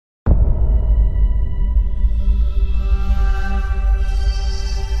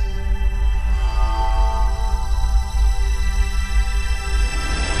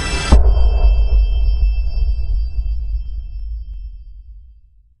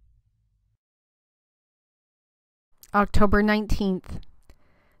October 19th.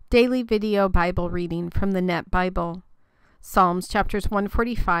 Daily video Bible reading from the Net Bible. Psalms chapters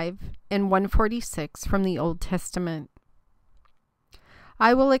 145 and 146 from the Old Testament.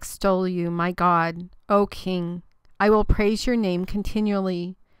 I will extol you, my God, O King. I will praise your name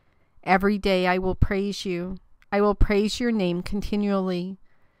continually. Every day I will praise you. I will praise your name continually.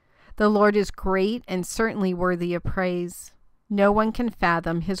 The Lord is great and certainly worthy of praise. No one can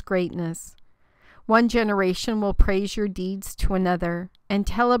fathom his greatness. One generation will praise your deeds to another and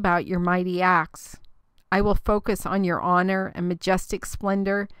tell about your mighty acts. I will focus on your honor and majestic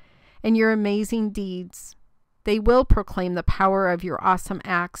splendor and your amazing deeds. They will proclaim the power of your awesome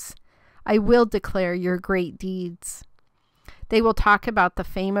acts. I will declare your great deeds. They will talk about the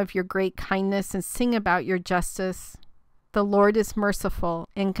fame of your great kindness and sing about your justice. The Lord is merciful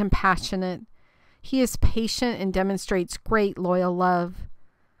and compassionate. He is patient and demonstrates great loyal love.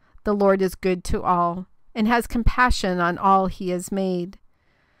 The Lord is good to all and has compassion on all he has made.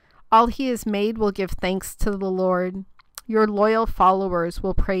 All he has made will give thanks to the Lord. Your loyal followers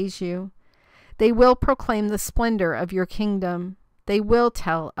will praise you. They will proclaim the splendor of your kingdom. They will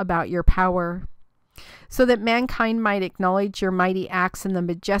tell about your power, so that mankind might acknowledge your mighty acts and the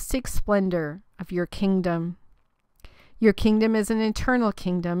majestic splendor of your kingdom. Your kingdom is an eternal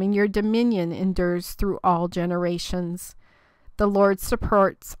kingdom, and your dominion endures through all generations. The Lord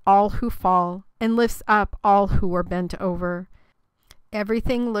supports all who fall and lifts up all who are bent over.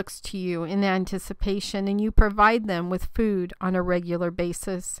 Everything looks to you in anticipation, and you provide them with food on a regular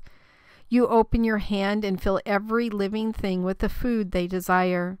basis. You open your hand and fill every living thing with the food they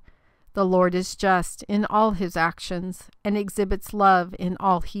desire. The Lord is just in all his actions and exhibits love in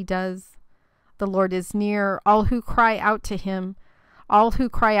all he does. The Lord is near all who cry out to him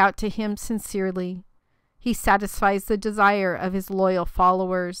sincerely. He satisfies the desire of his loyal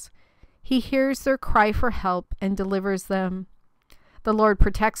followers. He hears their cry for help and delivers them. The Lord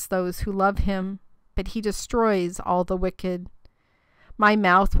protects those who love him, but he destroys all the wicked. My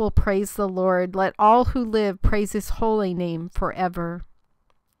mouth will praise the Lord. Let all who live praise his holy name forever.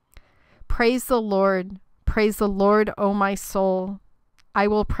 Praise the Lord, O my soul. I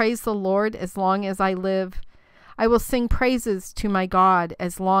will praise the Lord as long as I live. I will sing praises to my God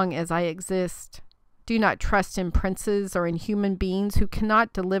as long as I exist. Do not trust in princes or in human beings who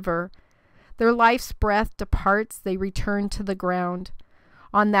cannot deliver. Their life's breath departs, they return to the ground.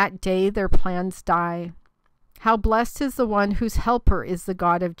 On that day their plans die. How blessed is the one whose helper is the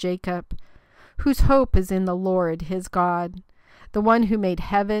God of Jacob, whose hope is in the Lord his God, the one who made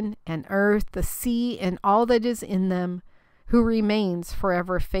heaven and earth, the sea, and all that is in them, who remains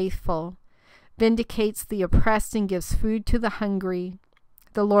forever faithful, vindicates the oppressed and gives food to the hungry.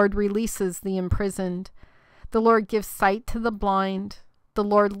 The Lord releases the imprisoned. The Lord gives sight to the blind. The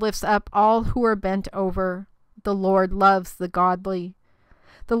Lord lifts up all who are bent over. The Lord loves the godly.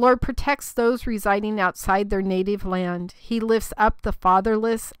 The Lord protects those residing outside their native land. He lifts up the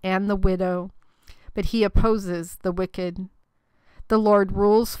fatherless and the widow, but he opposes the wicked. The Lord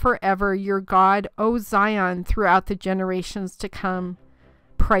rules forever, your God, O Zion, throughout the generations to come.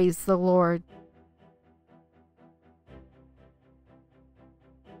 Praise the Lord.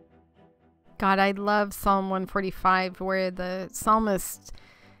 God, I love Psalm 145, where the psalmist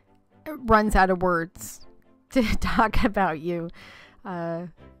runs out of words to talk about you.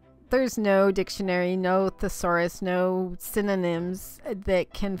 There's no dictionary, no thesaurus, no synonyms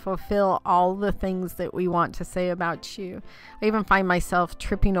that can fulfill all the things that we want to say about you. I even find myself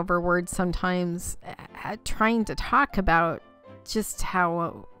tripping over words sometimes, trying to talk about just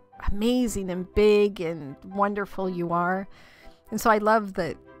how amazing and big and wonderful you are. And so I love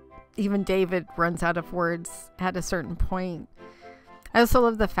that even David runs out of words at a certain point. I also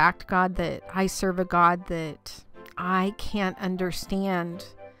love the fact, God, that I serve a God that I can't understand.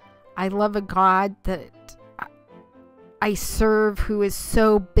 I love a God that I serve who is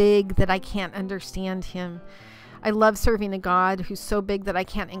so big that I can't understand him. I love serving a God who's so big that I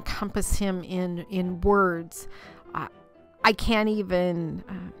can't encompass him in words. I can't even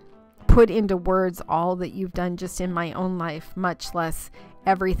put into words all that you've done just in my own life, much less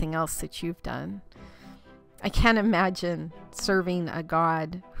everything else that you've done. I can't imagine serving a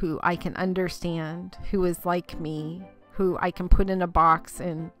God who I can understand, who is like me, who I can put in a box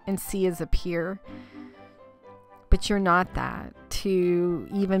and see as a peer. But you're not that. To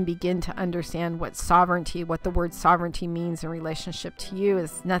even begin to understand what the word sovereignty means in relationship to you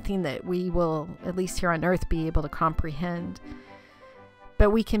is nothing that we will, at least here on earth, be able to comprehend.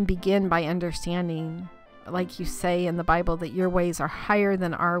 But we can begin by understanding, like you say in the Bible, that your ways are higher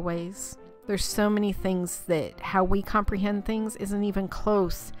than our ways. There's so many things that how we comprehend things isn't even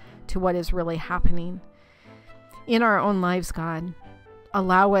close to what is really happening. in our own lives, God.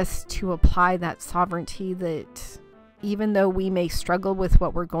 Allow us to apply that sovereignty, that even though we may struggle with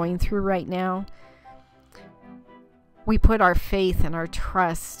what we're going through right now, we put our faith and our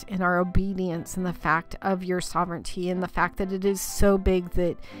trust and our obedience in the fact of your sovereignty, and the fact that it is so big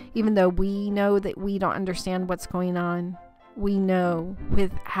that even though we know that we don't understand what's going on, we know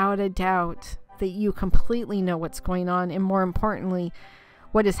without a doubt that you completely know what's going on. And more importantly,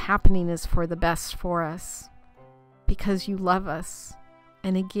 what is happening is for the best for us, because you love us.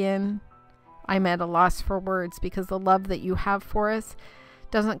 And again, I'm at a loss for words, because the love that you have for us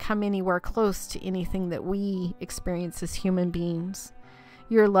doesn't come anywhere close to anything that we experience as human beings.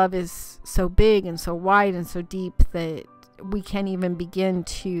 Your love is so big and so wide and so deep that we can't even begin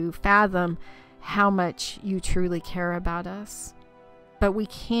to fathom how much you truly care about us. But we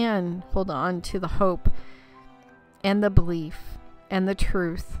can hold on to the hope and the belief and the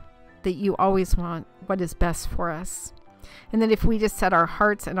truth that you always want what is best for us. And that if we just set our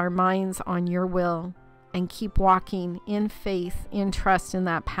hearts and our minds on your will and keep walking in faith, in trust in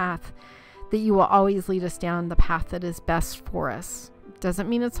that path, that you will always lead us down the path that is best for us. Doesn't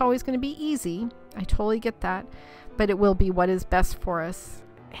mean it's always going to be easy. I totally get that. But it will be what is best for us.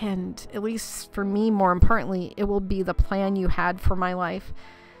 And at least for me, more importantly, it will be the plan you had for my life,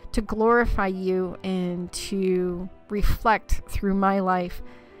 to glorify you and to reflect through my life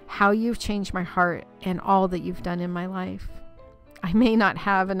how you've changed my heart and all that you've done in my life. I may not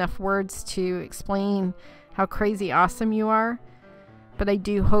have enough words to explain how crazy awesome you are, but I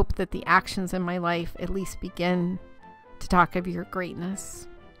do hope that the actions in my life at least begin to talk of your greatness.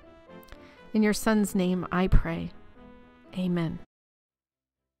 In your Son's name I pray. Amen.